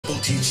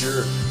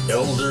teacher,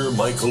 Elder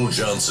Michael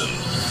Johnson.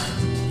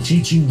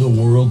 Teaching the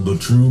world the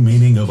true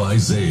meaning of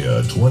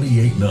Isaiah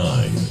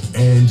 28:9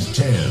 and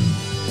 10.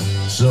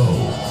 So,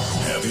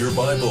 have your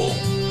Bible,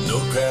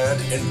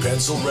 notepad, and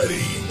pencil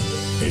ready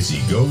as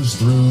he goes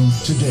through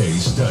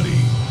today's study.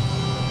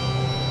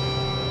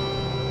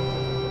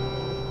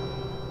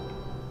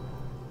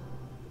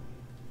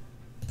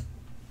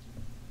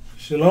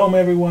 Shalom,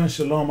 everyone.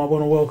 Shalom. I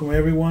want to welcome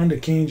everyone to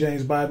King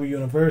James Bible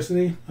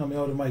University. I'm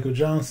Elder Michael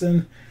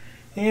Johnson,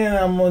 and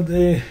I'm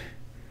the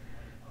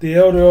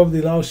elder of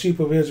the lost sheep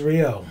of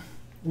Israel.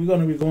 We're going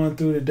to be going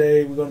through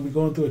today. We're going to be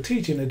going through a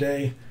teaching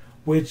today,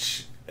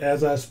 which,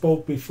 as I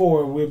spoke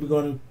before, we're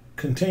going to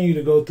continue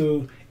to go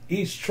through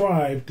each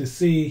tribe to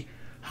see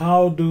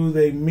how do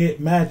they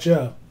match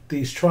up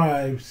these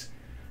tribes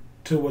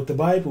to what the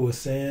Bible is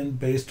saying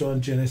based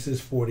on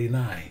Genesis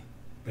 49,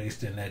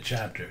 based in that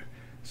chapter.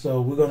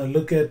 So we're going to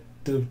look at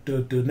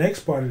the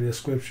next part of the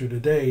scripture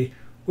today,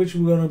 which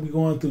we're going to be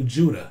going through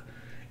Judah.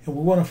 And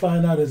we want to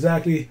find out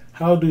exactly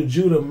how do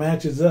Judah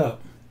matches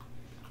up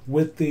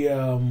with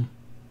the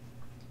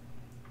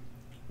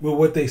with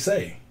what they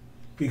say.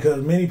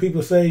 Because many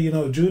people say,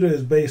 Judah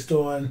is based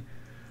on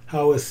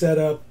how it's set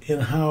up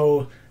and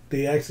how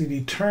they actually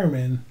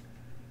determine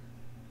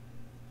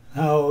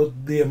how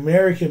the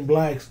American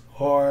blacks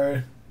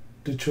are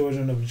the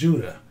children of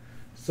Judah.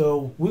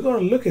 So we're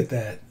going to look at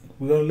that.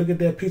 We're going to look at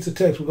that piece of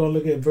text. We're going to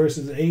look at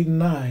verses 8 and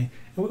 9. And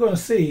we're going to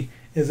see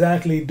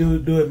exactly do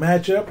it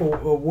match up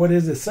or what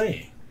is it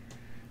saying.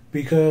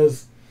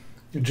 Because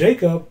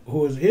Jacob,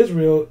 who is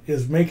Israel,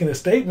 is making a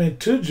statement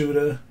to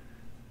Judah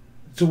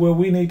to where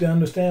we need to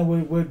understand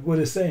what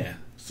it's saying.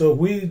 So if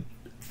we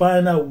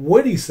find out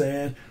what he's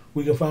saying,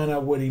 we can find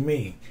out what he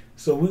means.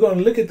 So we're going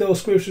to look at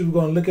those scriptures. We're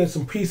going to look at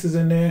some pieces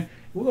in there.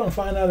 We're going to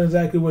find out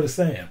exactly what it's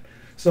saying.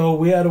 So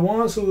we have the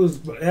ones who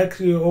is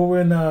actually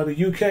over in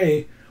the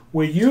UK,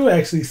 where you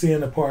actually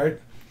seeing the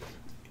part,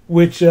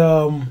 which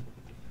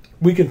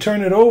we can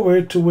turn it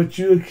over to which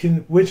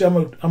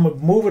I'm gonna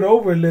move it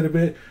over a little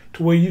bit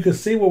to where you can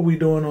see what we're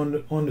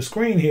doing on the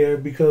screen here,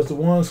 because the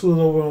ones who's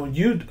over on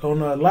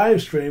the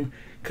live stream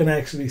can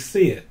actually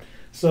see it.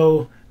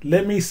 So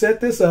let me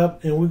set this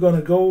up, and we're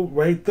gonna go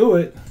right through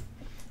it,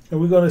 and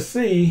we're gonna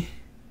see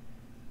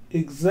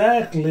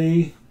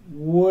exactly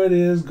what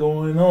is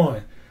going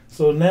on.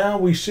 So now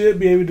we should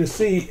be able to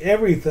see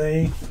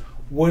everything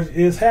what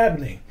is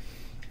happening.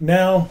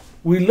 Now,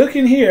 we're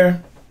looking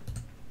here,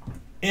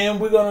 and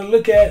we're going to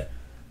look at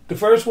the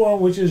first one,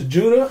 which is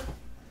Judah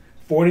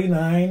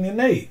 49 and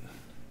 8,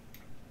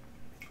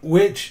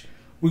 which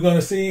we're going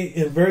to see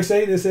in verse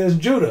 8. It says,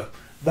 Judah,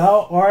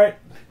 thou art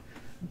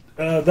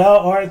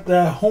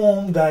thy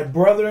whom thy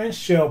brethren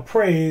shall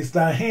praise,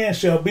 thy hand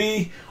shall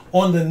be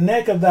on the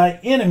neck of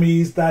thy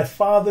enemies, thy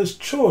father's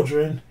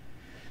children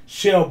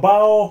shall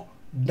bow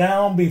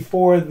down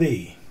before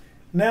thee.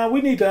 Now,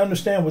 we need to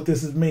understand what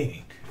this is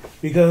meaning.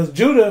 Because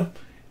Judah,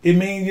 it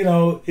means,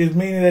 it's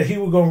meaning that he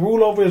was going to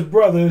rule over his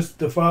brothers,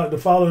 the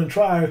following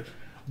tribes,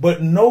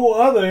 but no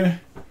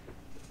other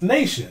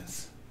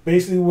nations.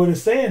 Basically what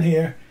it's saying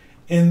here,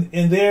 and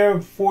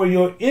there for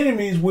your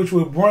enemies, which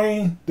will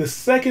bring the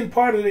second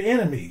part of the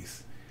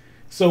enemies.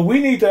 So we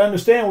need to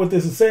understand what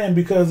this is saying,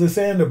 because it's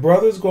saying the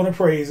brother's going to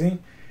praise him,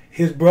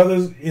 his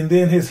brothers, and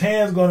then his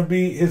hand's going to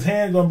be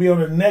on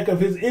the neck of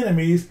his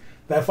enemies.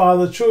 Thy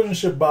father's children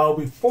should bow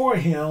before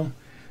him.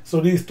 So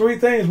these three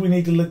things we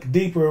need to look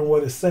deeper in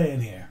what it's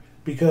saying here,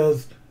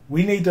 because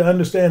we need to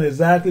understand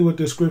exactly what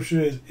the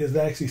scripture is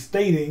actually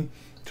stating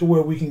to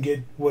where we can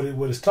get what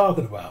it's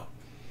talking about.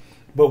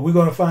 But we're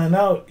going to find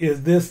out,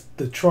 is this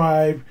the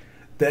tribe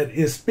that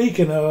is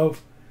speaking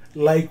of,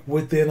 like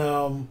within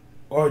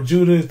or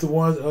Judah is the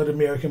ones or the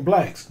American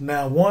blacks.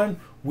 Now, one,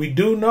 we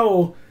do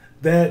know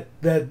that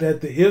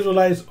the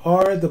Israelites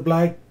are the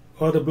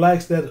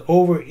blacks that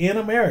over in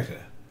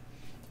America,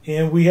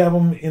 and we have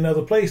them in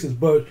other places,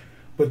 but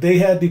they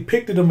had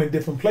depicted them in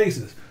different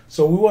places.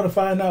 So we want to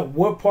find out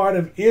what part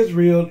of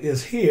Israel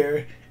is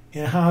here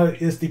and how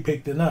it's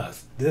depicting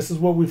us. This is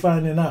what we're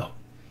finding out.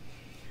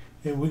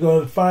 And we're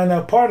going to find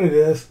out part of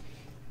this,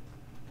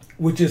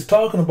 which is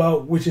talking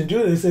about, which in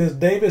Judah it says,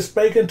 David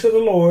spake unto the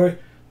Lord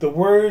the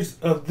words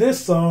of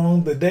this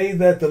song, the day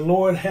that the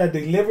Lord had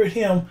delivered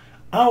him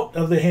out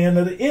of the hand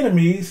of the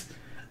enemies,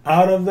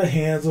 out of the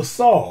hands of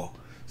Saul.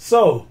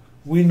 So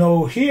we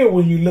know here,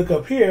 when you look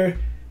up here,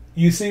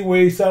 you see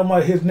where he's talking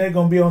about his neck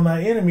going to be on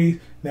thy enemies.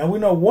 Now we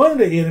know one of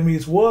the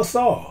enemies was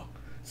Saul.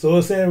 So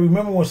it's saying,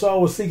 remember when Saul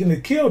was seeking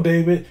to kill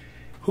David,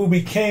 who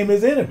became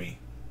his enemy.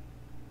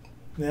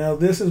 Now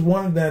this is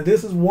one of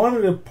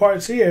the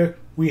parts here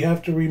we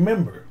have to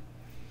remember.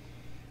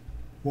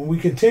 When we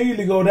continue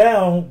to go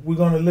down, we're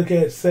going to look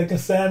at 2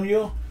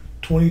 Samuel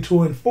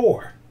 22 and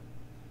 4.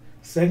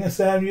 2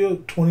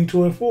 Samuel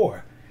 22 and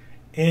 4.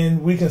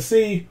 And we can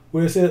see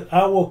where it says,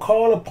 I will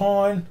call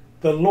upon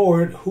the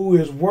Lord who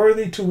is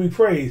worthy to be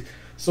praised.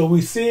 So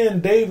we see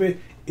in David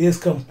is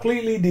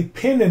completely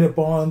dependent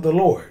upon the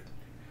Lord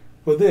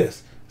for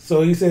this.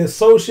 So he says,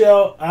 so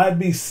shall I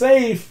be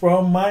saved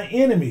from my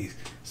enemies.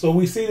 So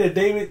we see that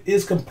David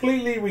is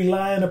completely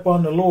relying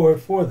upon the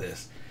Lord for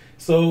this.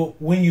 So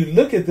when you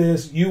look at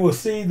this, you will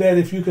see that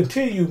if you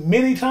continue,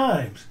 many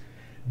times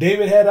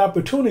David had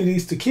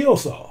opportunities to kill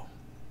Saul.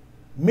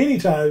 Many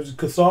times,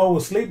 because Saul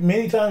was asleep,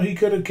 many times he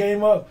could have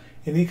came up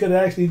and he could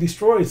have actually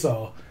destroyed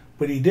Saul,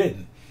 but he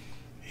didn't.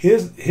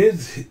 His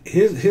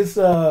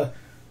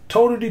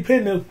total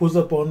dependence was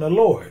upon the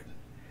Lord.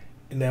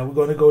 And now we're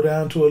going to go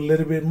down to a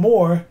little bit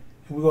more.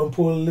 We're going to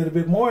pull a little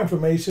bit more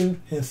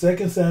information in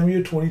 2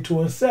 Samuel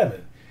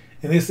 22:7.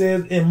 And it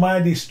says, in my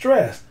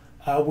distress,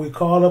 I will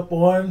call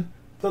upon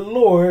the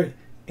Lord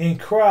and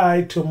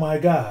cry to my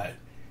God.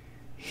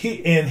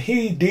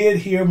 He did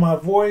hear my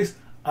voice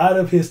out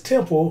of his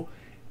temple,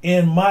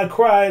 and my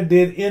cry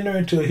did enter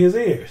into his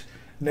ears.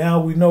 Now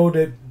we know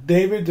that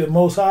David, the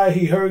Most High,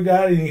 he heard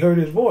God and he heard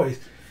his voice.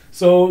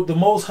 So the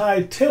Most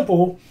High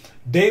temple,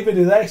 David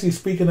is actually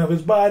speaking of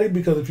his body,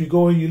 because if you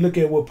go and you look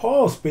at what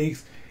Paul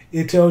speaks,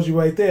 it tells you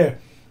right there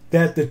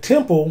that the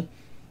temple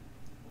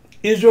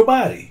is your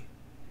body.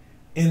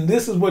 And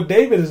this is what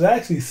David is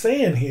actually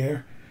saying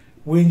here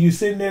when you're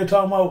sitting there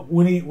talking about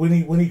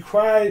when he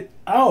cried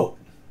out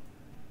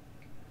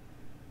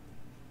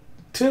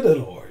to the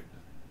Lord,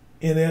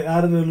 and then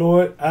out of the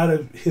Lord, out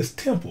of his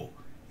temple.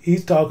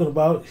 He's talking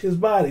about his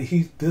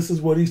body. This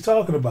is what he's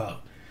talking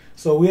about.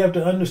 So we have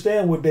to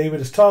understand what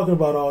David is talking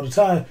about all the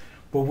time.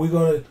 But we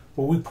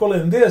pull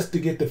in this to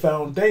get the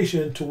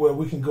foundation to where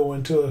we can go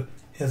into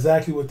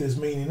exactly what this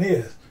meaning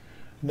is.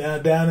 Now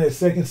down at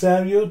 2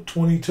 Samuel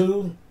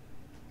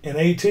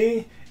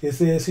 22:18, it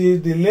says, he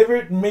has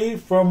delivered me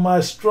from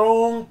my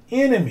strong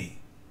enemy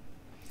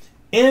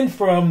and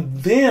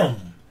from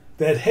them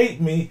that hate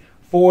me,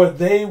 for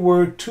they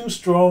were too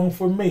strong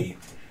for me.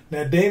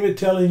 Now David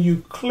telling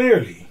you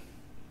clearly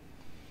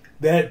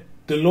that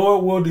the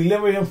Lord will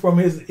deliver him from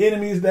his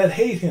enemies that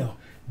hate him.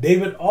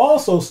 David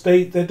also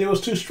states that they was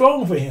too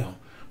strong for him.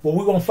 But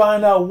we're going to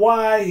find out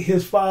why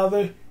his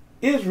father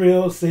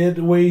Israel said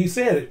the way he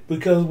said it.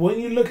 Because when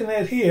you're looking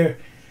at here,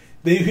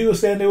 he was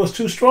saying they was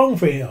too strong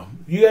for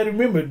him. You got to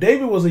remember,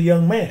 David was a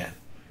young man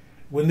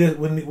when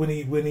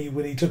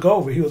he took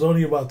over. He was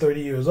only about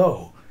 30 years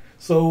old.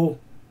 So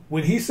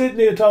when he's sitting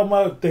there talking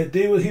about that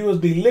he was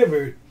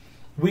delivered,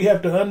 we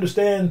have to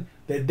understand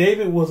that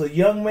David was a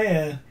young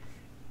man,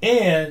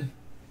 and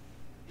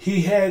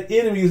he had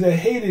enemies that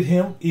hated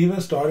him,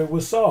 even started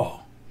with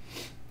Saul.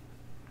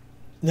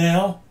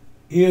 Now,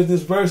 here's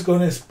this verse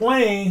going to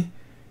explain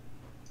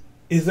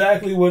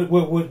exactly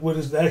what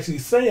it's actually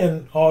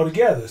saying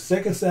altogether.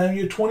 2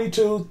 Samuel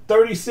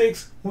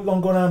 22:36, we're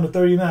going to go down to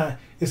 39.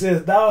 It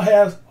says, thou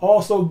hast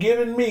also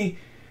given me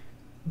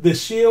the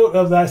shield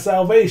of thy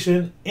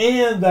salvation,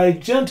 and thy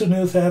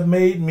gentleness have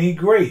made me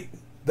great.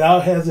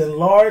 Thou hast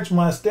enlarged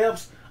my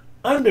steps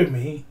under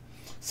me,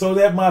 so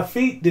that my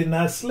feet did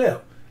not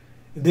slip.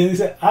 And then he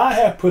said, I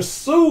have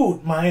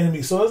pursued my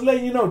enemy. So it's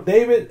letting you know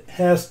David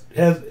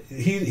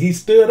he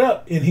stood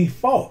up and he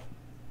fought.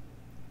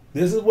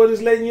 This is what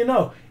it's letting you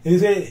know. And he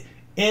said,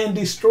 and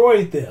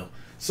destroyed them.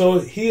 So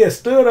he has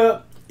stood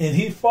up and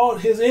he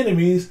fought his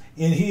enemies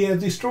and he has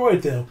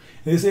destroyed them.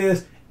 And it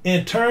says,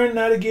 and turn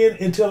not again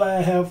until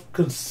I have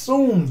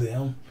consumed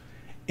them.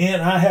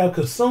 And I have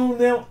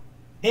consumed them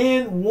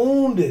and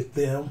wounded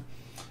them,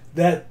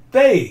 that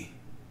they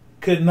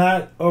could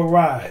not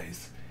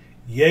arise.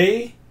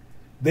 Yea,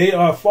 they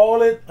are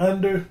fallen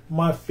under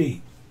my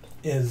feet.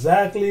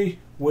 Exactly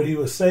what he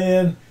was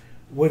saying,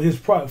 what his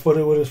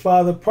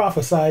father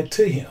prophesied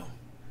to him.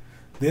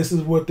 This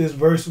is what this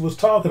verse was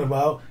talking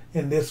about,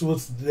 and this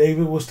was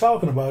David was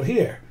talking about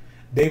here.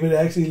 David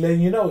actually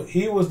letting you know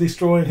he was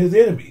destroying his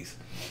enemies.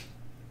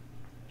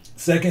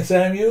 2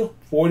 Samuel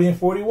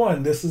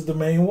 40:41. This is the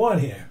main one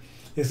here.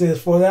 It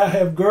says, for thou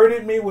have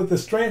girded me with the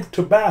strength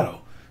to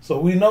battle. So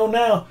we know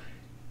now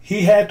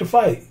he had to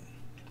fight.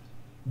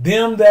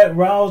 Them that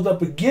roused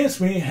up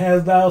against me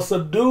hast thou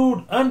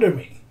subdued under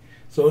me.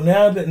 So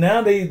now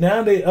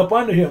they up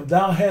under him.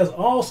 Thou hast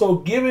also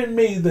given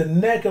me the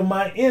neck of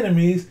my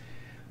enemies,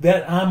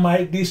 that I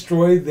might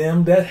destroy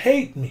them that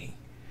hate me.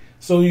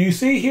 So you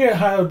see here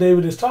how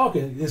David is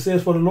talking. It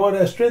says, for the Lord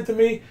has strengthened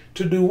me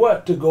to do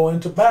what? To go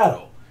into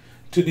battle,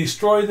 to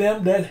destroy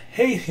them that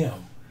hate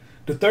him.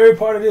 The third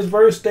part of this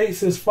verse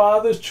states his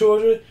father's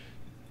children,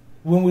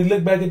 when we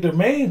look back at the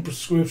main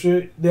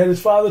scripture, that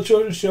his father's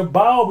children shall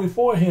bow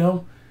before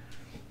him.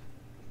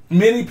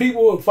 Many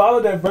people follow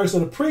that verse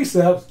of the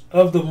precepts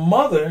of the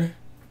mother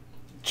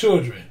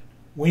children.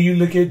 When you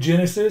look at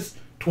Genesis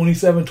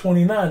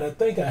 27:29, I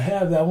think I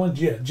have that one.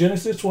 Yeah,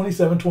 Genesis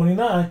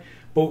 27:29,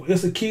 but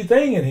it's a key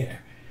thing in here.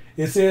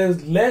 It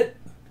says, let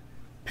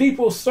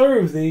people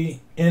serve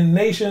thee, and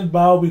nations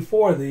bow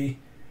before thee.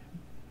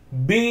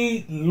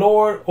 Be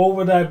Lord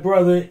over thy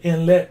brother,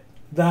 and let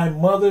thy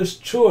mother's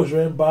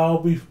children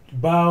bow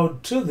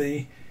to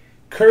thee.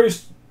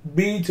 Cursed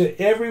be to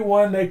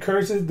everyone that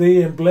curses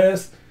thee, and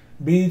blessed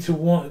be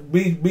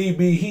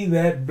he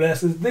that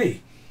blesses thee.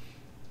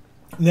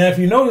 Now, if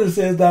you notice, it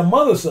says thy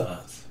mother's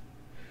sons.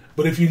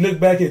 But if you look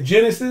back at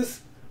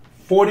Genesis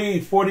 40,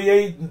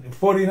 48,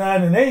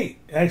 49, and 8.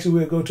 Actually,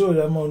 we'll go to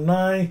it. I'm on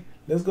 9.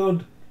 Let's go.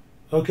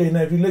 Okay,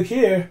 now if you look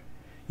here,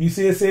 you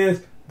see it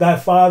says, thy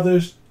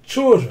father's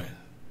children.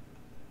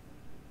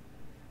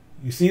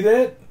 You see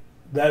that?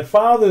 Thy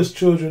father's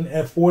children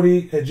at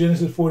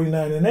Genesis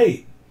 49 and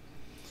 8.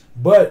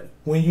 But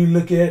when you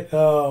look at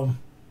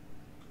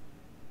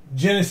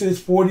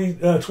Genesis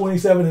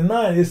 27 and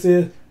 9, it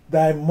says,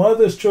 thy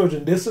mother's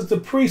children. This is the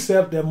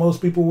precept that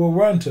most people will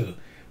run to.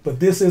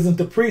 But this isn't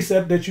the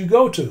precept that you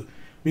go to,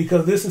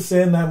 because this is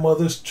saying thy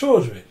mother's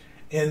children.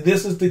 And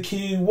this is the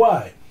key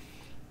why.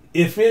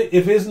 If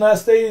it's not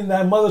stating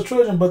thy mother's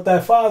children, but thy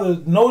father,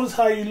 notice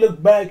how you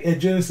look back at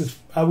Genesis.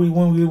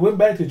 When we went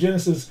back to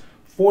Genesis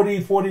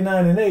 40,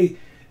 49, and 8,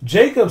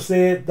 Jacob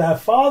said, thy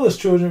father's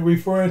children,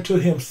 referring to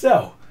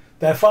himself.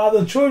 Thy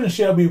father's children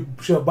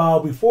shall bow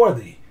before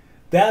thee.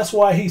 That's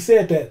why he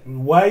said that.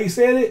 Why he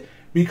said it?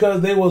 Because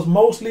they was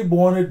mostly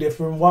born of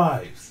different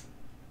wives.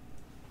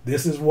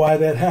 This is why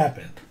that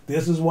happened.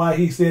 This is why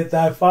he said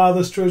thy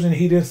father's children.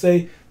 He didn't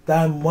say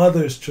thy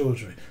mother's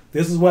children.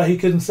 This is why he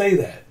couldn't say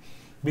that.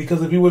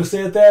 Because if he would have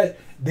said that,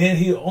 then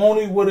he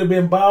only would have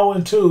been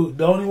bowing to,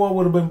 the only one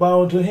would have been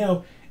bowing to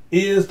him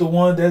is the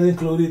one that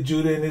included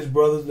Judah and his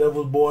brothers that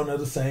was born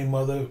of the same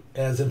mother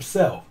as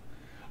himself.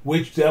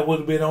 Which that would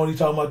have been only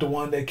talking about the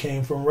one that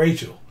came from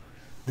Rachel.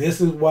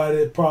 This is why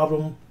the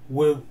problem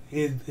with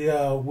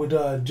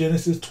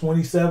Genesis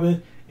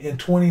 27 and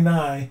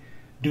 29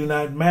 do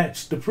not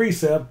match the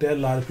precept that a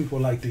lot of people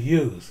like to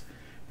use.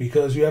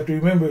 Because you have to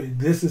remember,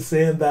 this is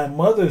saying thy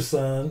mother's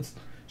sons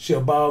shall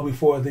bow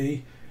before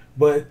thee.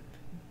 But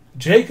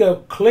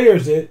Jacob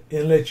clears it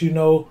and lets you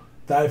know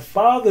thy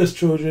father's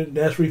children.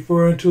 That's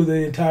referring to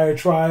the entire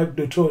tribe,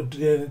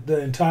 the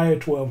entire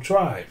 12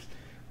 tribes.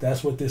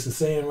 That's what this is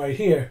saying right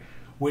here,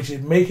 which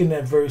is making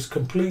that verse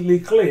completely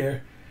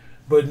clear.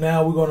 But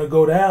now we're going to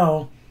go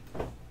down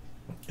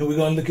and we're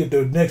going to look at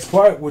the next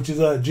part, which is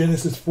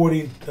Genesis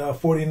 49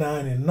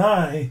 and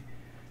 9,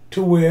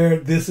 to where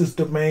this is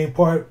the main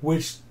part,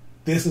 which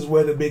this is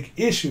where the big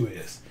issue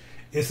is.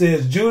 It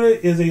says,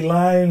 Judah is a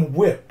lion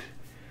whipped.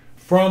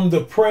 From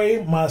the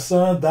prey, my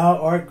son, thou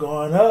art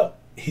gone up.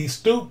 He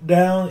stooped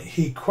down,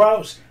 he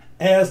crouched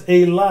as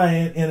a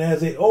lion, and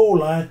as an old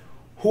lion,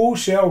 who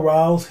shall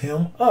rouse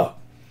him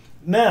up?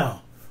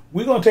 Now,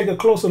 we're going to take a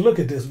closer look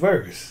at this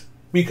verse,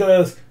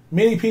 because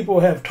many people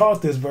have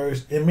taught this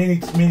verse, and many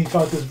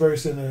taught this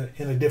verse in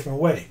a different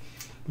way.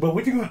 But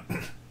we're going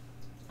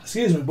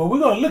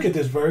to look at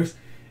this verse,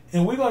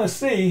 and we're going to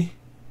see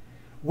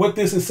what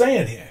this is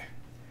saying here,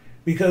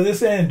 because it's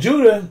saying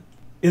Judah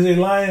is a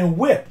lion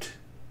whipped.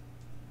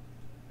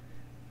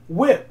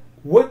 Whip.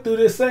 What do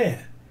this saying?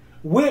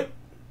 Whip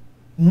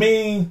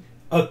mean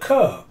a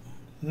cub,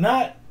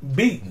 not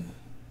beaten.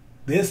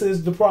 This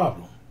is the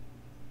problem.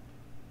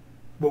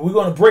 But we're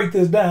going to break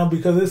this down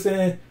because it's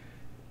saying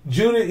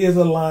Judah is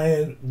a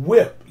lion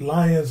whipped.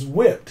 Lions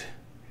whipped.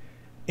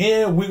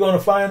 And we're going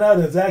to find out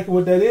exactly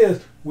what that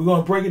is. We're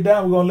going to break it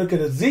down. We're going to look at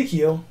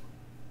Ezekiel.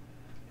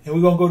 And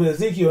we're going to go to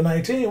Ezekiel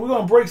 19. We're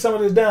going to break some of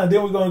this down.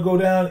 Then we're going to go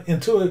down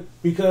into it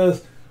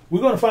because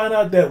we're going to find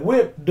out that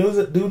whip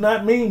do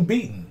not mean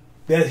beaten.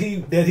 That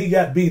he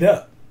got beat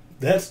up.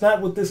 That's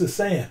not what this is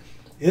saying.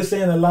 It's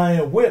saying a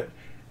lion whipped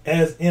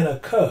as in a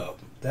cub.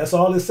 That's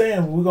all it's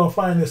saying. We're going to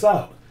find this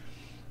out.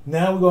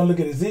 Now we're going to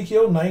look at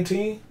Ezekiel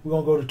 19. We're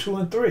going to go to 2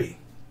 and 3.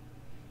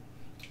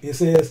 It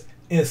says,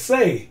 and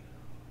say,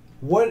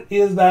 what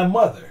is thy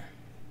mother?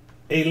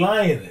 A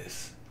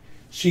lioness.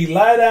 She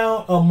lie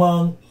down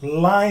among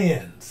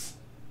lions.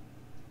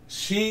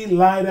 She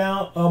lie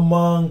down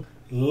among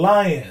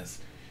lions.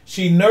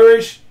 She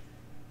nourished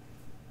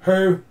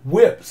her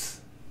whips.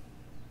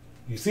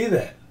 You see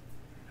that?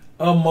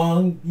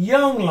 Among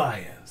young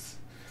lions.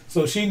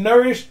 So she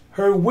nourished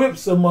her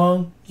whips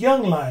among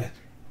young lions.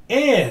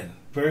 And,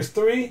 verse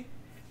 3,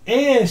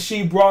 and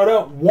she brought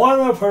up one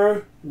of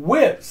her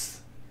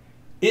whips.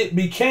 It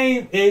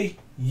became a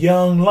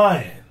young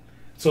lion.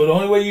 So the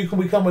only way you can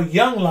become a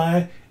young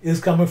lion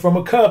is coming from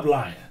a cub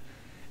lion.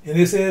 And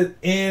it says,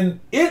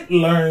 and it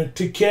learned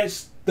to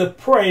catch the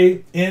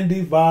prey and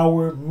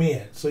devour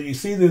men. So you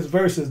see this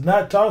verse is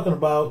not talking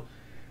about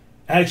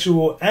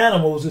actual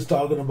animals, it's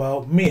talking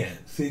about men.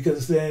 See, because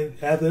it's saying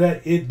after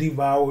that it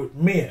devoured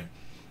men.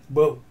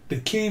 But the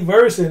key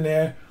verse in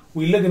there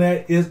we're looking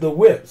at is the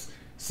whips.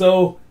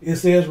 So it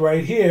says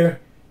right here,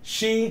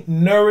 she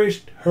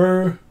nourished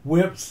her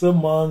whips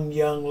among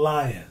young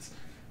lions.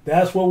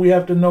 That's what we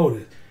have to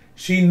notice.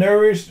 She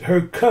nourished her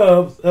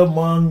cubs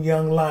among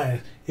young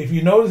lions. If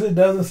you notice, it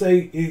doesn't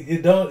say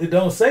it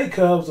don't say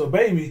cubs or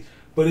babies,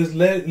 but it's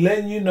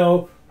letting you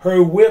know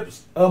her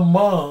whips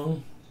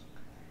among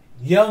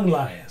young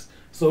lions.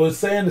 So it's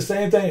saying the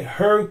same thing.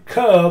 Her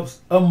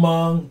cubs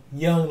among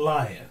young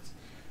lions.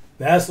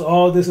 That's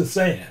all this is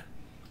saying.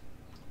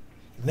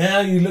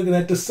 Now you're looking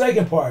at the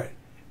second part.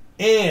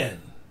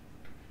 And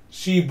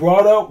she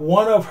brought up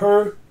one of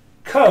her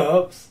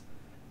cubs.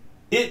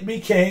 It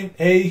became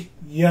a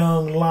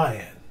young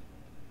lion.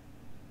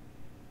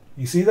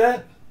 You see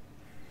that?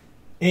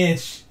 And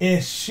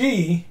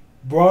she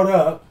brought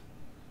up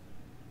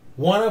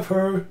one of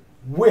her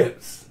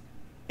whips,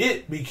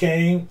 it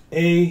became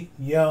a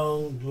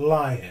young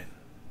lion.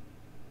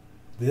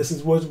 This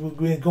is what's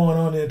been going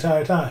on the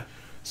entire time.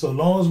 So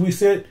long as we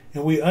sit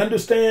and we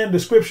understand the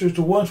scriptures,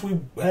 to once we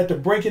had to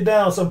break it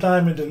down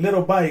sometime into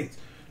little bites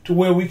to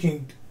where we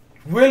can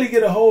really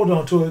get a hold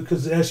onto it.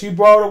 Because as she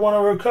brought her one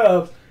of her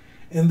cubs,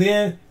 and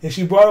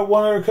she brought her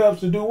one of her cubs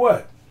to do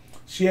what?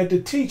 She had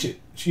to teach it.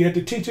 She had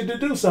to teach it to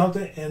do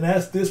something, and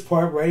that's this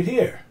part right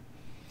here.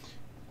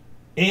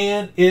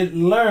 And it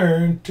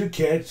learned to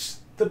catch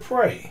the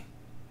prey.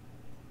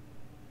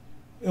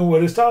 And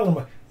what it's talking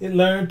about, it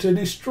learned to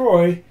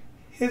destroy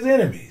his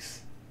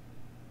enemies.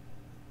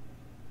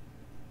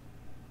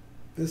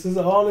 This is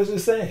all this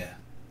is saying.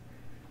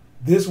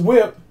 This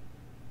whip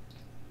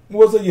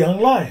was a young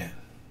lion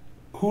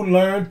who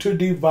learned to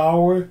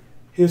devour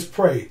his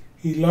prey.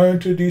 He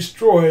learned to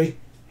destroy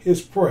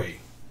his prey.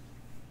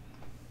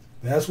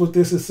 That's what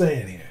this is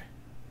saying here.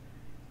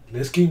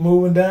 Let's keep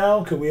moving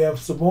down because we have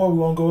some more.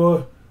 We're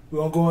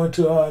gonna go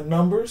into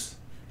Numbers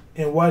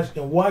and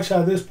watch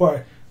how this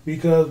part,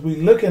 because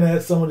we're looking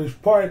at some of this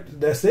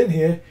part that's in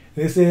here.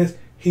 And it says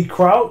he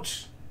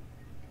crouched,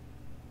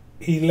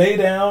 he lay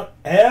down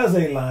as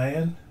a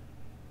lion,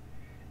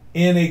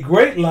 and a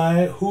great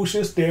lion who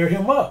should stir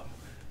him up.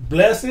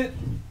 Blessed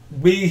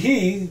be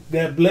he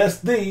that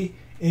blessed thee,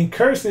 and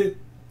cursed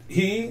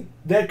he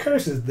that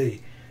curses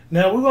thee.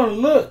 Now we're going to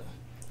look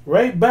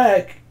right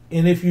back,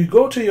 and if you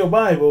go to your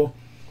Bible,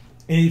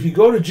 and if you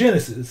go to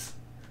Genesis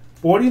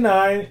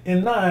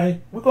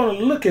 49:9, we're going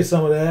to look at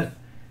some of that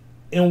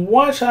and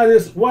watch how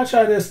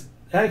this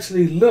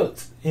actually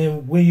looks.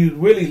 And when you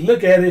really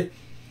look at it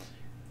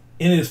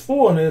in its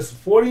fullness,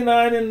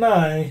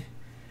 49:9,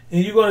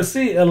 and you're going to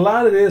see a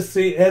lot of this.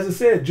 See, as I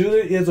said,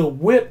 Judah is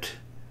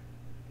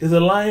a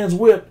lion's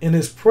whip in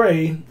his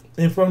prey,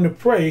 and from the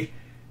prey,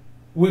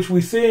 which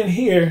we see in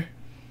here.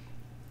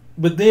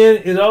 But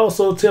then it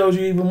also tells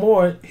you even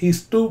more. He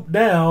stooped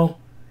down.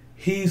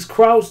 He's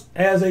crouched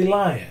as a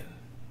lion.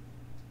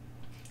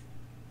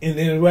 And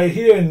then right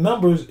here in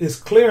Numbers, it's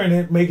clearing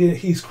it, making it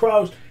he's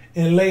crouched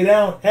and lay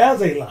down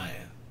as a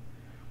lion.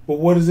 But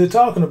what is it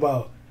talking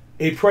about?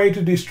 A prey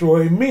to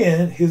destroy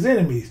men, his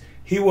enemies.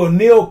 He will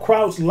kneel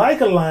crouched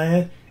like a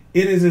lion.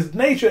 It is his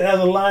nature as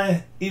a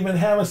lion, even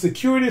having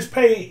secured his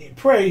prey.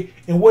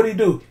 And what he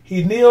do?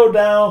 He kneel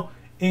down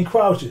and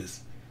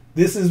crouches.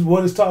 This is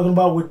what it's talking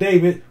about with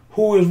David,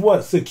 who is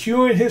what?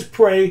 Securing his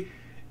prey,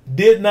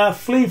 did not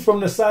flee from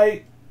the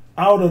sight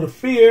out of the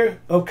fear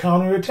of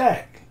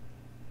counterattack.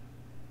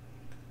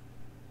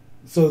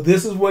 So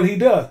this is what he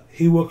does.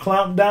 He will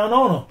clamp down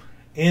on them.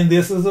 And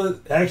this is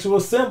an actual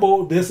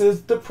symbol. This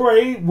is the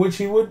prey which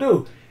he will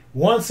do.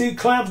 Once he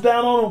clamps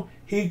down on them,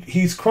 he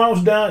is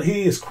crouched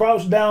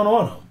down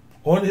on them,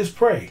 on his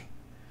prey.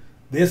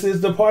 This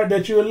is the part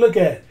that you'll look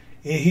at.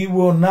 And he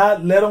will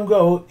not let them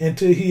go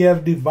until he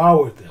have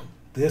devoured them.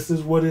 This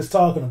is what it's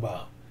talking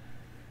about.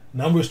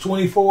 Numbers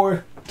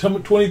 23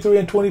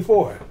 and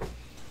 24.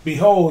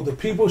 Behold, the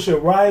people shall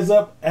rise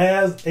up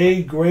as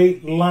a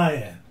great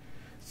lion.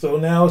 So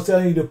now it's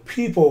telling you the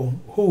people,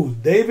 who?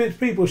 David's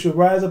people should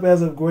rise up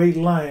as a great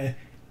lion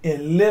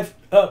and lift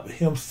up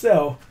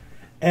himself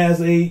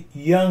as a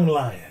young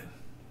lion.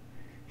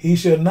 He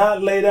shall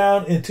not lay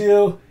down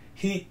until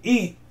he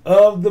eat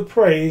of the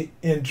prey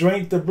and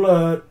drink the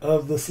blood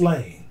of the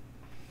slain.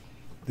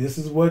 This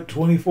is what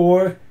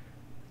 24.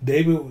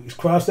 David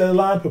crossed that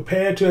line,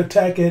 prepared to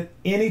attack at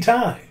any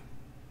time.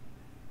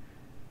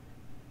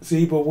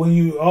 See, but when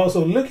you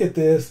also look at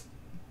this,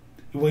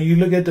 when you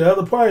look at the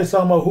other part, it's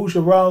talking about who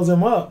should rouse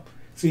him up.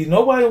 See,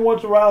 nobody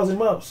wants to rouse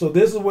him up. So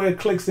this is where it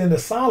clicks into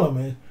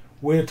Solomon,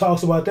 where it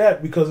talks about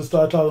that, because it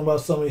starts talking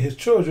about some of his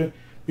children.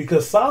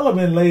 Because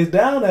Solomon lays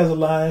down as a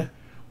lion,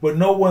 but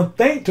no one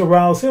think to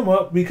rouse him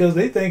up because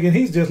they thinking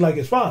he's just like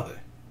his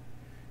father.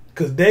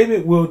 Because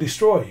David will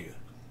destroy you.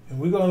 And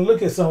we're going to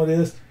look at some of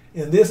this.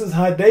 And this is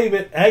how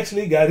David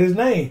actually got his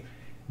name.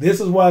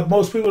 This is why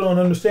most people don't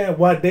understand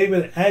why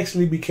David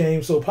actually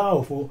became so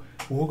powerful.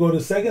 We'll go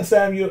to 2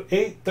 Samuel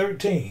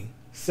 8:13.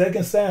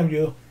 2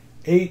 Samuel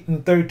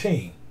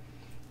 8:13.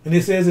 And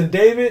it says, and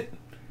David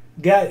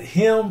got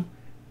him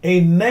a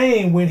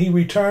name when he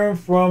returned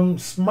from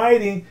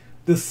smiting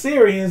the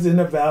Syrians in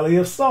the Valley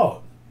of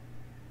Salt,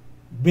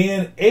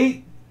 being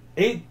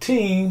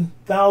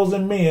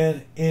 18,000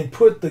 men, and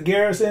put the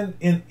garrison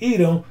in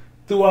Edom.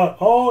 Throughout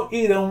all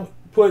Edom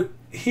put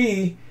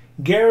he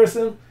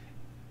garrison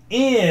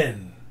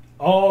in.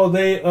 All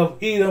they of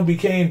Edom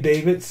became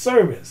David's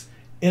servants.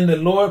 And the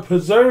Lord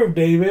preserved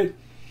David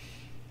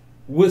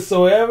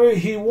whatsoever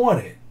he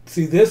wanted.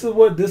 See, this is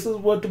what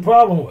the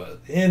problem was.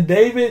 And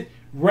David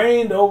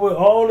reigned over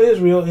all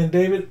Israel, and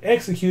David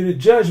executed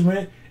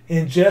judgment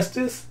and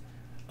justice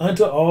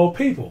unto all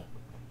people.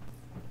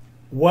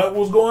 What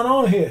was going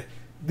on here?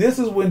 This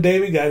is when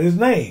David got his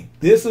name.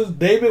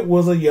 David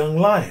was a young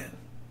lion.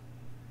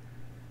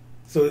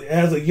 So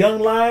as a young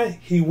lion,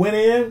 he went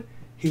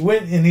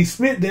and he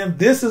smit them.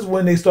 This is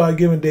when they started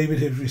giving David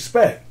his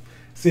respect.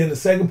 See, in the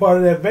second part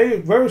of that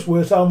verse,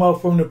 where it's talking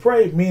about from the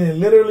prey, meaning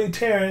literally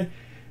tearing,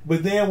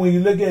 But then when you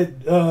look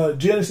at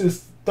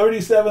Genesis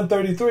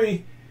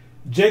 37:33,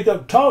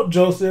 Jacob taught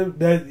Joseph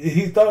that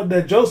he thought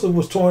that Joseph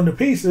was torn to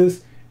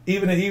pieces,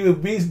 even an evil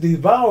beast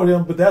devoured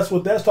him, but that's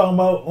what that's talking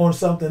about on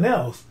something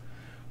else.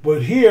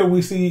 But here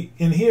we see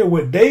in here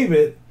where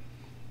David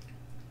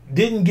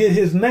didn't get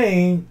his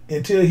name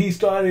until he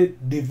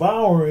started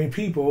devouring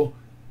people,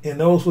 and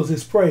those was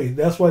his prey.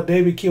 That's why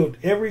David killed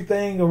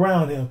everything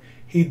around him.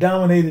 He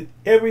dominated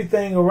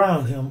everything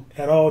around him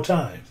at all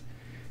times.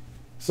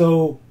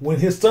 So when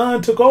his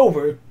son took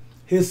over,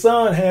 his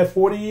son had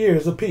 40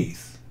 years of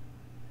peace.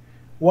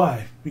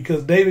 Why?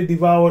 Because David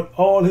devoured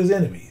all his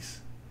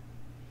enemies.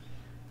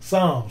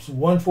 Psalms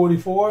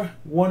 144,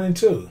 1 and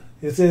 2.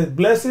 It says,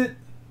 "Blessed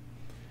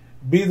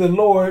be the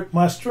Lord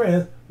my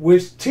strength,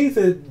 which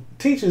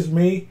teaches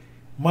me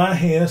my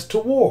hands to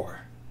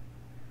war,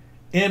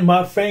 and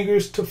my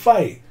fingers to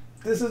fight."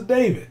 This is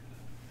David.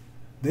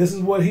 This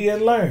is what he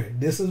had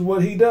learned. This is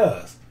what he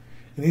does.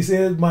 And he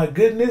says, "My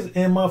goodness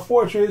and my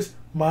fortress,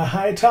 my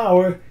high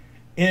tower,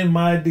 and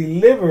my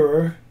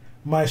deliverer,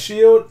 my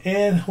shield,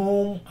 in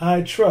whom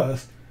I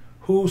trust,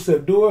 who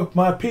subdueth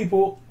my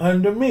people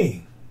under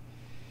me."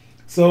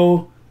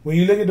 So when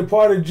you look at the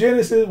part of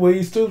Genesis where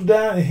he stoops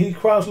down and he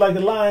crouched like a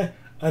lion,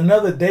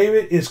 another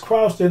David is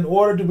crouched in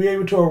order to be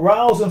able to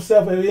arouse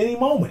himself at any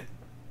moment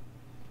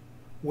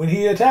when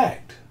he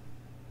attacked.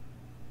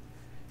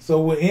 So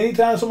when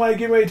anytime somebody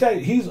get ready to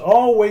attack, he's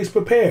always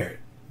prepared.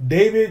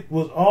 David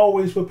was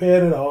always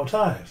prepared at all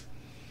times.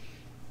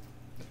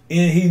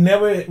 And he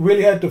never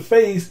really had to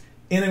face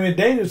enemy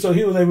danger, so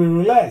he was able to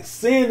relax.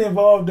 Sin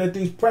involved that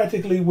these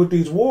practically with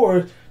these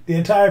wars, the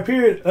entire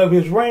period of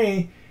his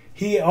reign,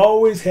 he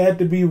always had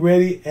to be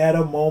ready at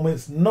a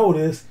moment's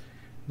notice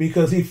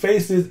because he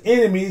faced his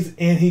enemies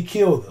and he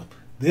killed them.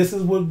 This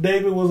is what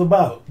David was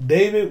about.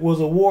 David was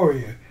a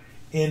warrior.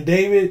 And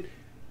David,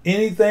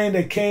 anything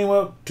that came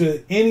up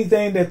to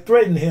anything that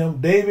threatened him,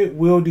 David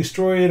will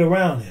destroy it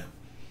around him.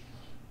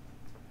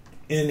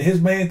 And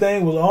his main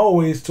thing was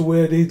always to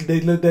where they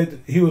looked at,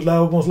 he was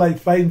almost like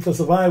fighting for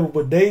survival,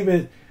 but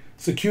David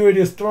secured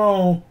his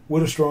throne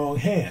with a strong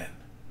hand.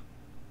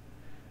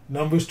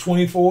 Numbers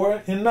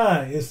 24 and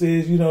 9, it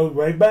says,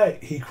 right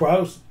back, he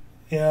crouched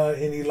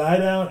and he lie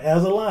down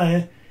as a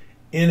lion,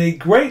 and a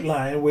great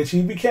lion, which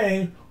he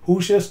became, who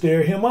shall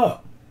stir him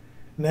up?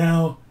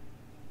 Now,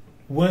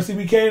 once he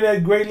became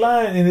that great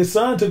lion and his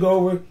son took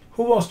over,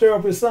 who gonna stir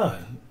up his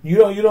son? You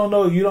don't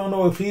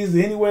know if he's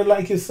anywhere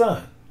like his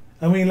son.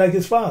 Like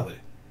his father.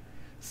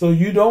 So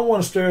you don't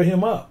want to stir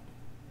him up.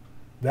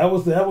 That's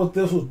what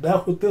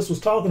this was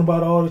talking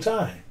about all the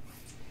time.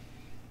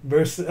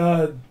 Verse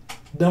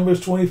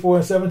Numbers 24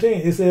 and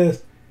 17. It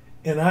says,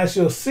 "And I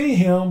shall see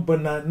him,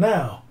 but not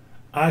now.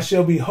 I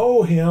shall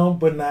behold him,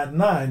 but not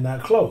nigh,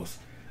 not close.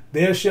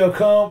 There shall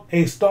come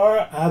a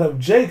star out of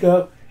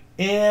Jacob,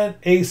 and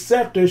a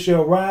scepter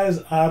shall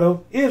rise out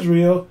of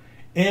Israel,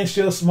 and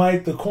shall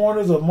smite the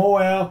corners of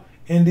Moab,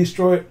 and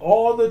destroy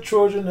all the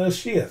children of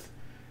Sheth."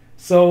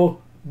 So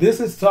this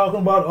is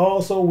talking about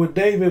also with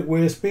David,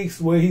 where it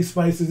speaks where he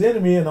smites his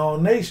enemy in all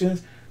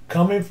nations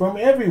coming from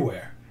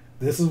everywhere.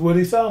 This is what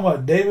he's talking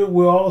about. David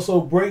will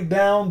also break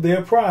down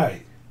their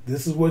pride.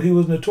 This is what he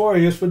was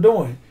notorious for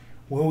doing.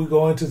 When we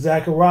go into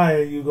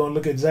Zechariah, you're going to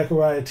look at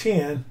Zechariah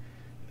 10,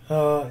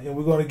 and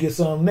we're going to get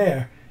some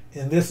there.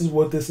 And this is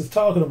what this is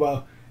talking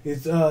about.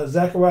 It's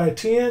Zechariah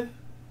 10,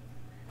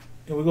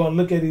 and we're going to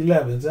look at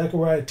 11.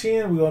 Zechariah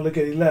 10, we're going to look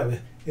at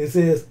 11. It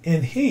says,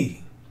 "And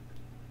he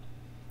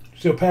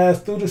shall pass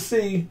through the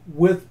sea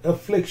with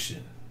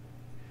affliction."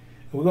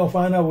 And we're going to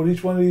find out what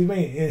each one of these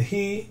mean.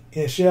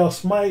 And shall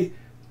smite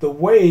the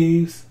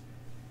waves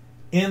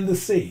in the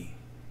sea,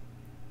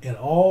 and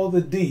all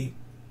the deep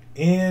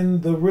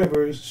in the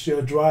rivers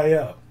shall dry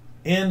up,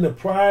 and the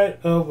pride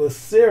of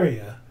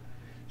Assyria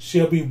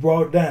shall be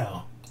brought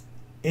down,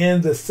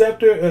 and the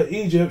scepter of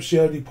Egypt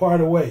shall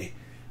depart away.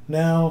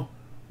 Now,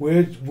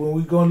 when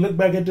we're going to look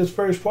back at this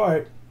first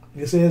part,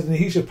 it says, "And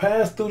he shall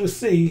pass through the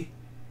sea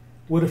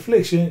with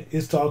affliction,"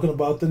 is talking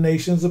about the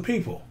nations of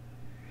people.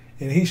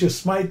 "And he shall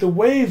smite the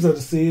waves of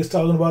the sea," is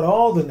talking about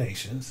all the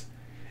nations.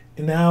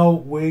 And now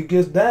where it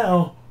gets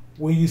down,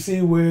 when you see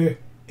where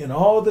in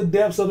all the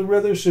depths of the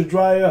rivers should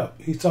dry up,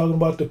 he's talking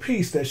about the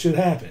peace that should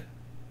happen.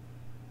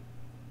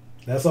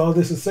 That's all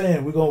this is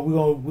saying. We're going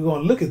to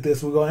look at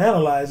this. We're going to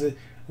analyze it.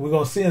 We're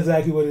going to see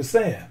exactly what it's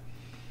saying.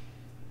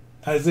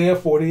 Isaiah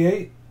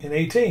 48 and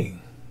 18.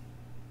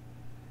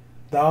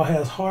 "Thou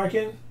hast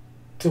hearkened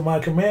to my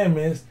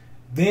commandments,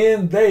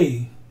 then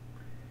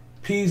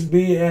peace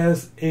be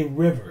as a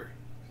river."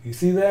 You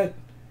see that?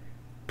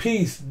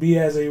 Peace be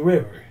as a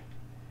river,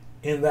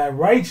 and thy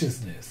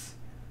righteousness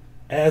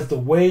as the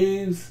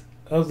waves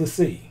of the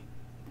sea.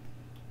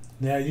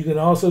 Now you can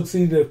also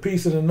see the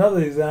peace in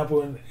another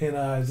example in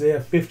Isaiah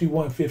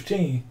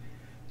 51:15.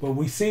 But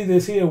we see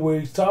this here where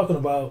he's talking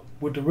about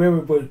with the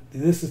river, but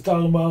this is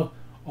talking about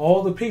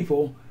all the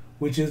people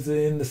which is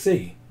in the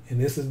sea.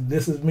 And this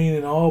is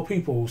meaning all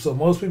people. So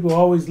most people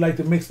always like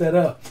to mix that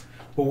up.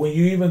 But when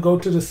you even go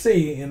to the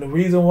sea, and the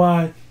reason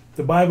why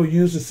the Bible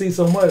uses the sea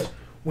so much,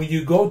 when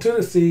you go to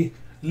the sea,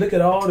 look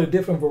at all the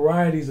different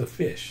varieties of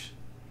fish.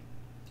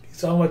 He's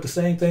talking about the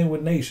same thing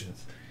with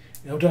nations.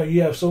 I'm talking,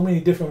 you have so many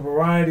different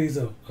varieties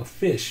of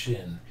fish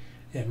and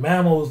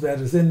mammals that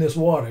is in this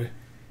water.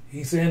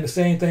 He's saying the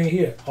same thing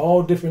here,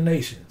 all different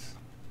nations.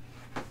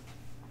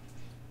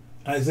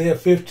 Isaiah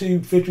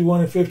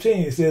 51 and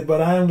 15, it says,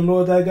 but I am the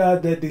Lord thy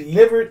God that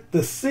delivered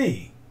the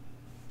sea.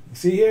 You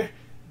see here?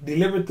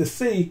 Delivered the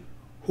sea,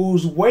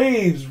 whose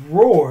waves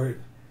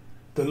roared,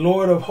 the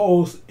Lord of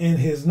hosts in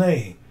his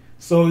name.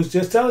 So it's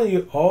just telling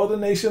you all the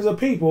nations of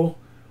people,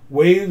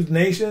 waves,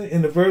 nation,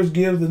 and the verse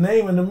gives the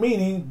name and the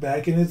meaning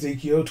back in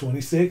Ezekiel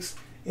 26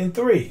 and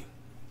 3.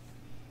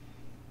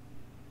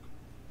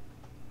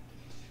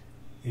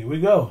 Here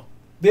we go.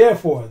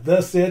 Therefore,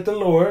 thus saith the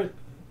Lord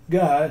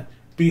God,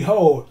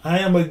 behold, I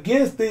am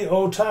against thee,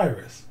 O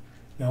Tyrus.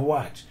 Now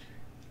watch.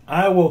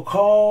 I will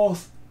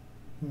cause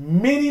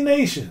many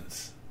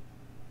nations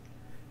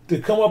to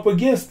come up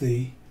against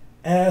thee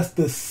as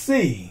the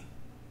sea.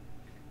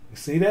 You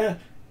see that?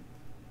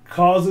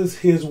 Causes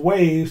his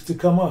waves to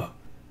come up.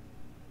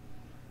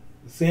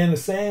 Saying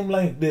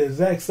the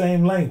exact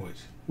same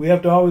language. We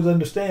have to always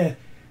understand.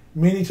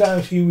 Many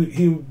times he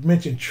would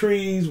mention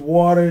trees,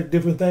 water,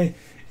 different things,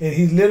 and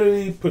he's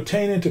literally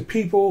pertaining to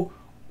people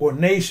or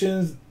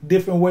nations,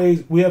 different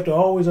ways. We have to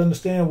always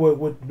understand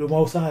what the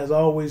Most High is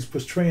always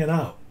portraying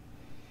out.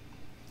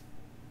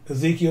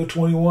 Ezekiel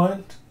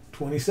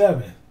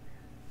 21:27.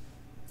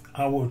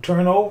 I will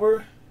turn I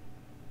will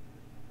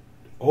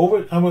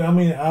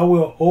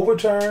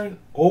overturn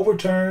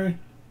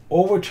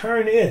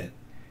it,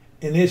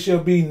 and it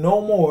shall be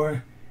no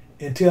more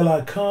until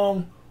I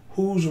come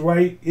whose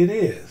right it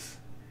is,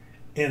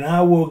 and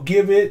I will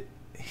give it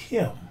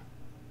him.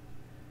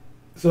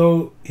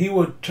 So he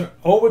would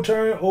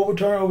overturn.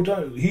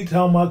 He's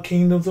talking about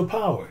kingdoms of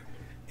power.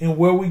 And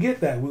where we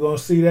get that, we're going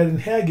to see that in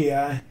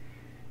Haggai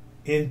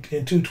in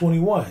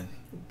 2:21.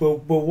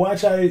 But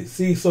watch how you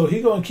see. So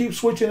he's going to keep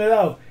switching it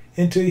out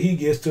until he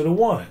gets to the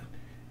one.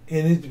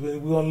 And we're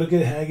going to look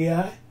at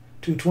Haggai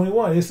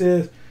 2:21. It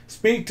says,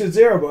 speak to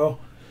Zerubbabel,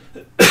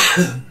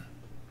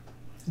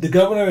 the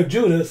governor of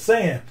Judah,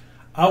 saying,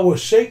 I will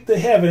shake the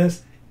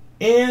heavens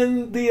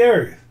and the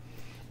earth.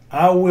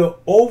 I will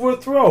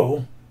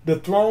overthrow the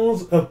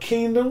thrones of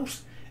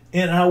kingdoms,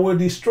 and I will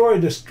destroy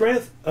the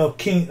strength of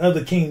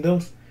the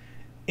kingdoms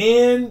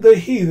and the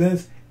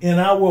heathens, and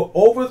I will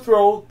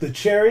overthrow the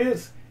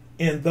chariots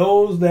and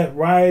those that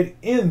ride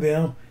in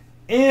them,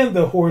 and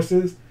the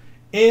horses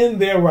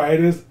and their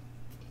riders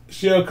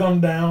shall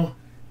come down,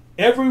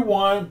 every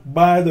one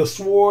by the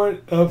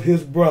sword of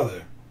his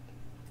brother.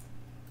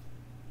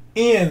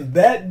 In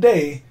that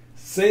day,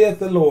 saith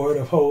the Lord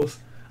of hosts,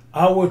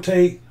 I will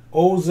take,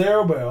 O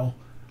Zerubbabel,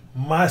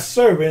 my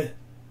servant,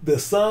 the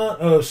son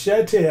of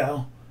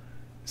Shealtiel,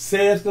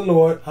 saith the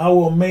Lord, I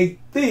will make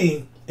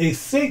thee a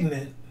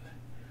signet,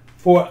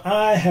 for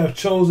I have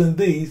chosen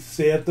thee,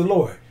 saith the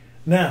Lord.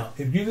 Now,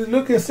 if you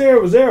look at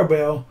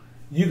Zerubbabel,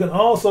 you can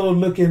also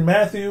look in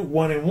Matthew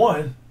 1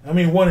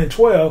 and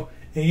 12,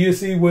 and you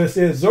see where it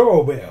says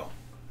Zerubbabel.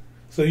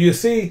 So you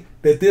see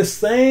that this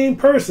same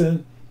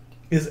person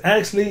is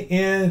actually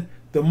in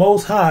the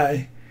Most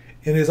High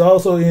and is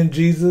also in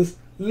Jesus'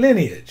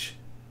 lineage.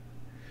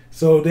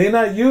 So they're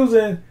not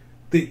using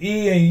the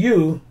E and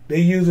U, they're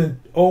using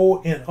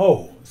O and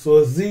O. So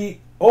it's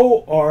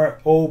Zorobabel.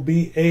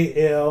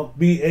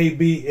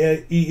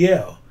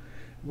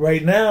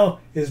 Right now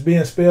it's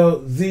being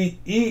spelled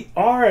Zeru.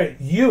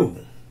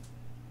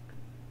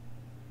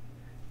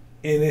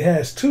 And it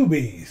has two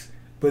B's.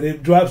 But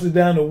it drops it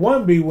down to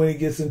one B when it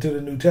gets into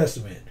the New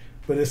Testament.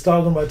 But it's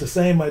talking about the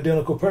same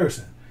identical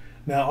person.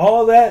 Now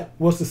all that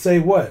was to say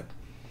what?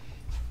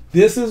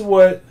 This is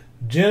what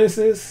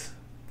Genesis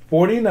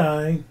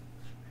 49,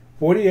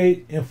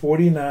 48, and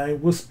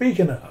 49 was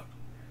speaking of.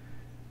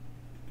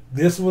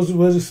 This was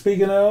it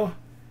speaking of.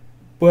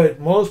 But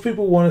most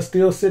people want to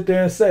still sit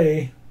there and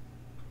say,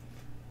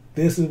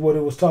 this is what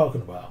it was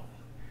talking about.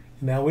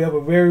 Now we have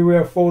a very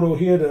rare photo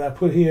here that I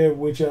put here,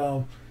 which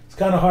it's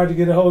kind of hard to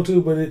get a hold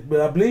to,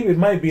 but I believe it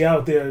might be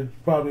out there,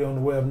 probably on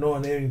the web.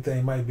 Knowing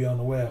anything might be on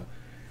the web.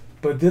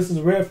 But this is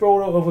a rare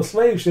photo of a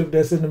slave ship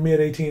that's in the mid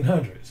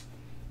 1800s,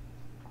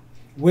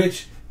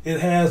 which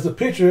it has the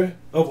picture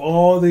of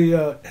all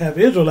the have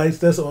Israelites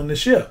that's on the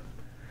ship.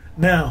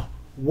 Now,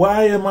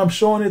 why am I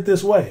showing it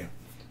this way?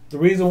 The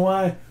reason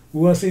why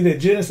we want to see that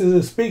Genesis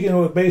is speaking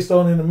of it based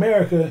on in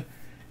America.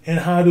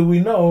 And how do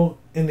we know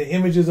in the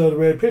images of the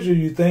red picture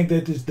you think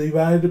that it's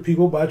divided the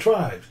people by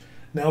tribes?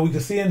 Now we can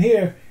see in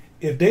here,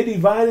 if they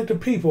divided the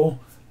people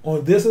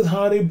on this is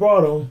how they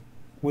brought them,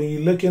 when you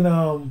look in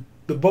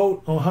the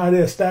boat on how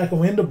they stack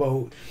them in the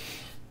boat,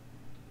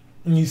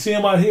 and you see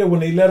them out here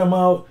when they let them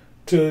out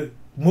to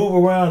move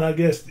around, I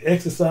guess,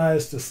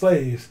 exercise the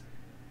slaves,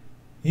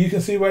 you can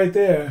see right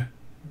there,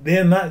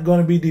 they're not going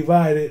to be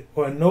divided,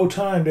 or no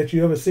time that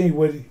you ever see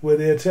where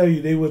they'll tell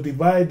you they will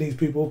divide these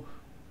people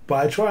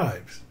by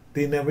tribes.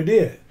 They never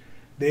did.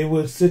 They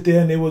would sit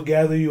there and they would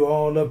gather you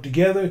all up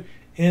together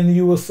and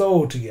you were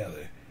sold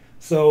together.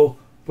 So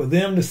for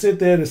them to sit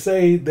there to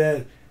say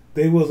that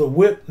they was a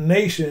whipped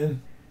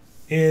nation,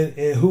 and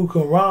who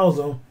can rouse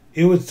them,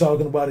 it was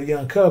talking about a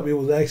young cub. It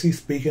was actually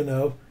speaking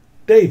of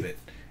David.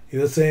 It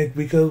was saying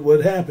because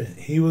what happened,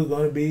 he was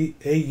going to be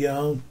a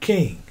young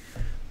king.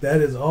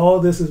 That is all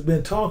this has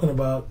been talking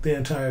about the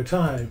entire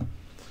time.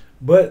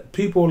 But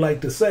people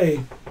like to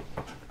say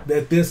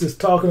that this is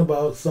talking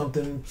about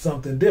something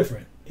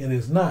different, and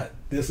it's not.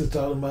 This is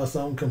talking about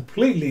something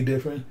completely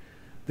different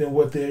than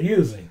what they're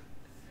using.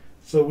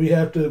 So we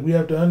have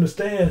to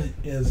understand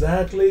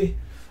exactly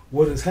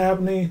what is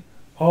happening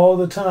all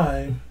the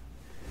time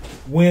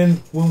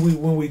when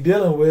we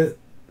dealing with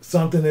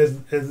something as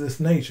this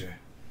nature.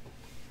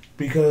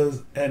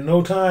 Because at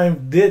no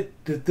time did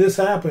this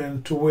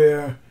happen to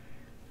where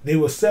they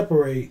will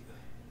separate,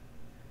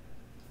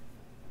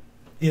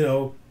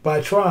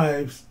 by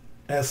tribes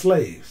as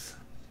slaves.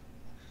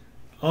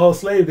 All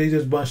slaves, they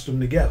just bunched them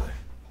together.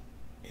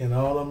 And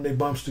all of them, they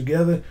bunched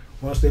together.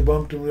 Once they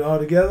bumped them all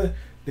together,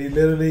 they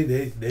literally,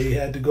 they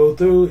had to go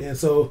through. And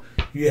so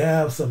you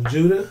have some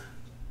Judah,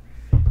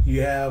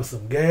 you have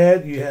some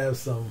Gad, you have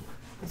some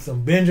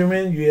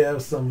Benjamin, you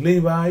have some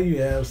Levi,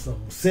 you have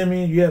some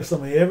Simeon, you have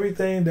some of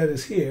everything that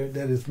is here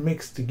that is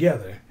mixed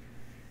together.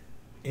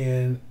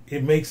 And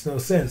it makes no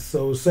sense.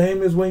 So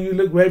same as when you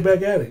look right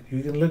back at it.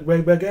 You can look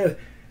right back at it.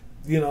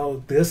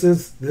 This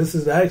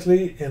is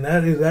actually, and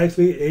that is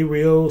actually a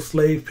real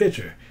slave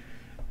picture.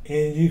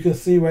 And you can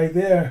see right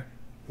there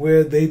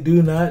where they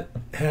do not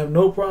have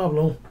no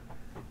problem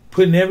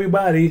putting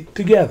everybody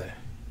together.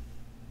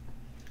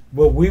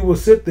 But we will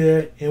sit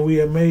there and we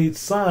have made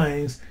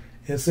signs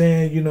and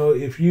saying,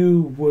 if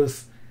you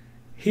was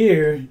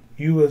here,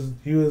 you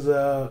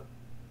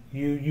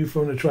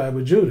from the tribe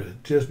of Judah,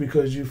 just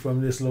because you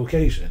from this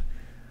location.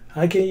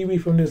 How can you be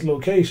from this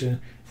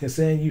location and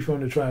saying you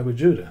from the tribe of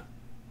Judah?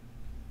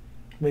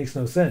 Makes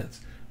no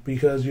sense,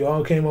 because you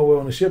all came over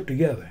on a ship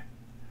together.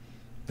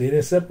 They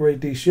didn't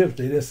separate these ships.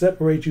 They didn't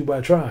separate you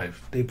by tribe.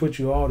 They put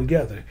you all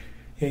together,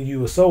 and you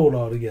were sold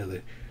all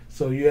together.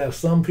 So you have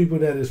some people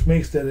that is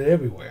mixed that are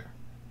everywhere.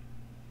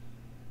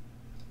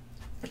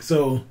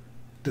 So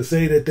to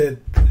say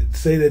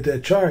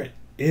that chart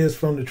is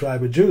from the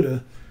tribe of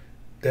Judah,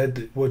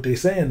 that what they're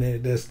saying there,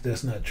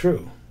 that's not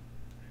true.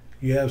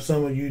 You have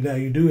some of you now.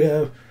 You do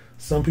have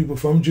some people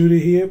from Judah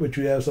here, but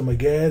you have some of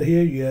Gad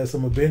here. You have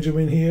some of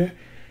Benjamin here.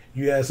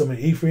 You have some of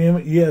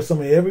Ephraim. You have some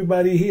of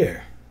everybody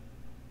here.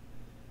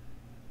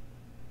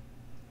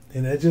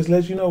 And that just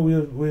lets you know we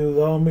was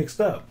all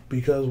mixed up.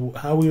 Because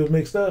how we was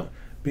mixed up?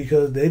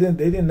 Because they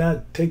did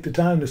not take the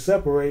time to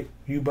separate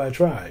you by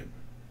tribe.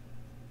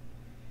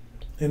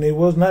 And they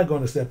was not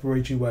going to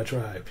separate you by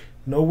tribe.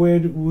 Nowhere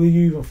will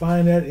you even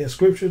find that in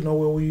Scripture.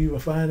 Nowhere will you even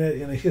find that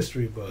in a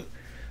history book.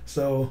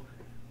 So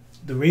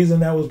the reason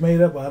that was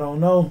made up, I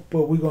don't know.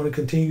 But we're going to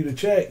continue to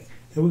check,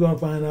 and we're going to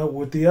find out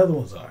what the other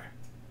ones are.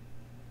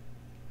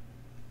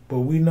 But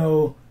we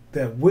know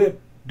that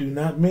whip do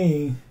not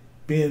mean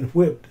being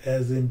whipped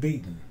as in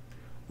beaten.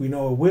 We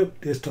know a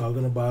whip is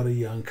talking about a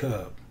young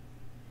cub.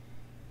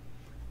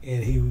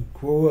 And he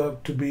grew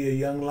up to be a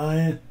young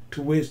lion,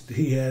 to which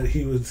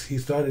he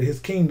started his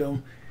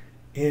kingdom,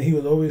 and he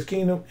was over his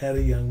kingdom as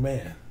a young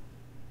man.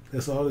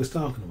 That's all it's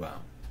talking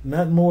about.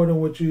 Not more than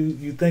what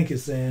you think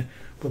it's saying,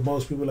 but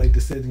most people like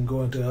to sit and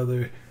go into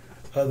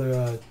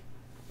other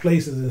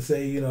places and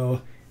say,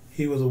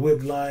 he was a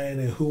whipped lion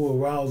and who will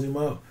rouse him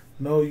up.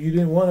 No, you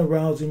didn't want to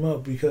rouse him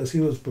up because he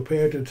was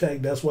prepared to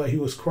attack. That's why he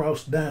was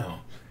crouched down.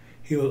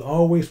 He was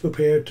always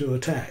prepared to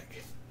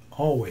attack.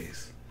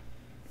 Always.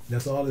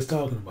 That's all it's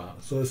talking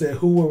about. So it said,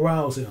 who will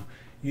rouse him?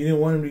 You didn't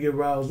want him to get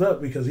roused up,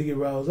 because he get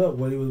roused up,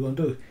 what he was going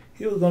to do?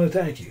 He was going to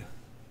attack you.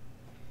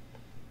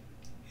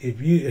 If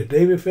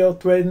David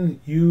felt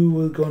threatened, you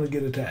were going to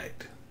get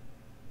attacked.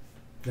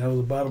 That was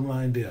the bottom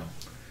line deal.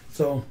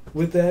 So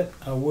with that,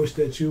 I wish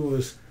that you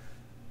was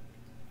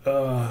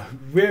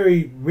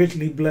very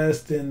richly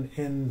blessed,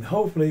 and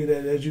hopefully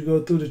that as you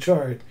go through the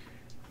chart,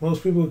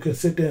 most people can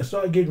sit there and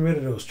start getting rid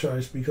of those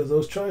charts, because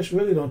those charts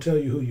really don't tell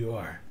you who you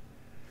are.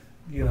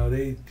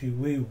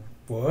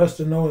 For us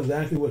to know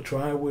exactly what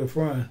tribe we're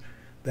from,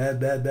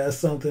 that's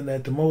something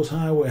that the Most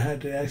High will have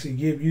to actually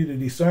give you the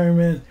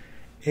discernment,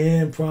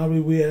 and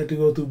probably we have to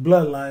go through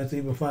bloodlines to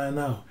even find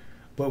out.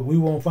 But we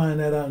won't find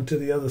that out until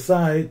the other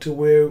side, to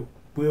where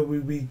we'll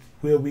be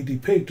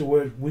depicted, to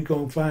where we're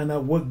going to find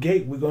out what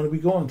gate we're going to be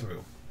going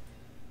through.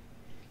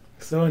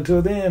 So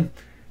until then,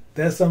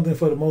 that's something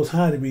for the Most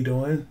High to be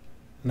doing,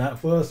 not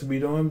for us to be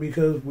doing,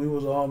 because we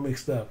was all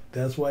mixed up.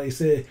 That's why he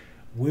said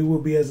we will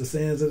be as the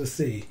sands of the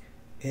sea.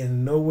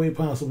 In no way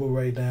possible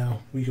right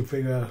now we can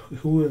figure out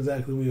who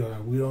exactly we are.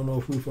 We don't know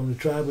if we're from the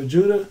tribe of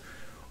Judah,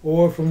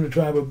 or from the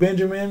tribe of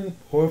Benjamin,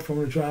 or from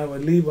the tribe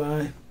of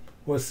Levi,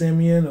 or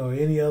Simeon, or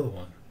any other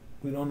one.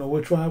 We don't know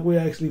what tribe we're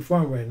actually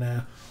from right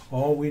now.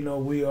 All we know,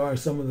 we are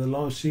some of the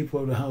lost sheep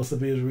of the house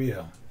of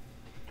Israel.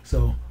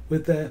 So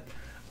with that,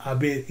 I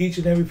bid each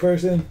and every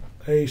person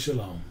a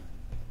shalom.